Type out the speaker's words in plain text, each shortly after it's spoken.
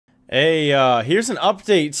Hey, here's an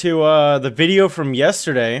update to the video from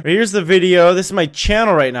yesterday. Here's the video. This is my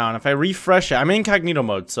channel right now, and if I refresh it, I'm in incognito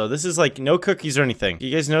mode, so this is like no cookies or anything.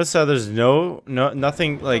 You guys notice how there's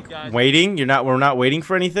nothing like waiting? We're not waiting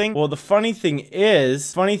for anything. Well, the funny thing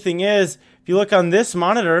is, if you look on this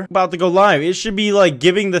monitor, about to go live, it should be like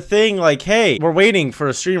giving the thing like, hey, we're waiting for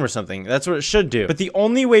a stream or something. That's what it should do. But the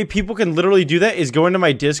only way people can literally do that is go into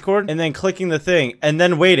my Discord and then clicking the thing and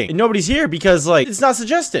then waiting. And nobody's here because like, it's not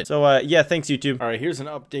suggested. So yeah, thanks YouTube. All right, here's an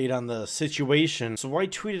update on the situation. So I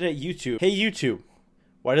tweeted at YouTube, hey YouTube,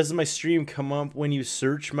 why doesn't my stream come up when you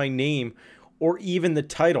search my name or even the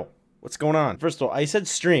title? What's going on? First of all, I said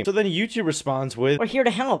stream. So then YouTube responds with, we're here to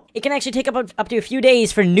help. It can actually take up to a few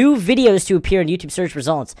days for new videos to appear in YouTube search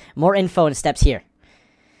results. More info and steps here.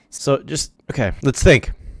 So just, okay, let's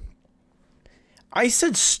think. I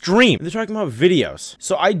said stream. They're talking about videos.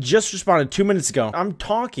 So I just responded 2 minutes ago. I'm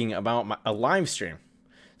talking about a live stream.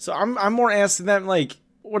 So I'm more asking them like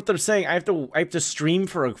what they're saying. I have to stream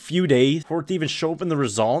for a few days for it to even show up in the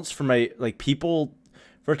results for my people,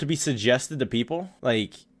 for it to be suggested to people.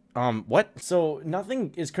 Like, what? So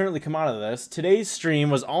nothing is currently come out of this. Today's stream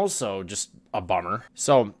was also just a bummer.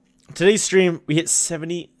 So today's stream, we hit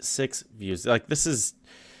 76 views. Like, this is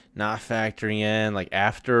not factoring in like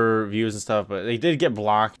after views and stuff, but they did get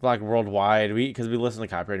blocked worldwide because we listen to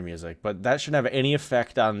copyrighted music, but that shouldn't have any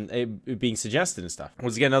effect on it being suggested and stuff.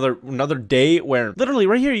 Once again, another day where literally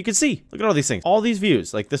right here you can see, look at all these things, all these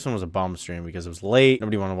views. Like, this one was a bum stream because it was late,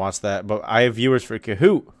 nobody wanted to watch that, but I have viewers for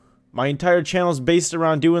Kahoot. My entire channel is based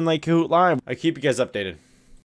around doing like Kahoot Live. I keep you guys updated.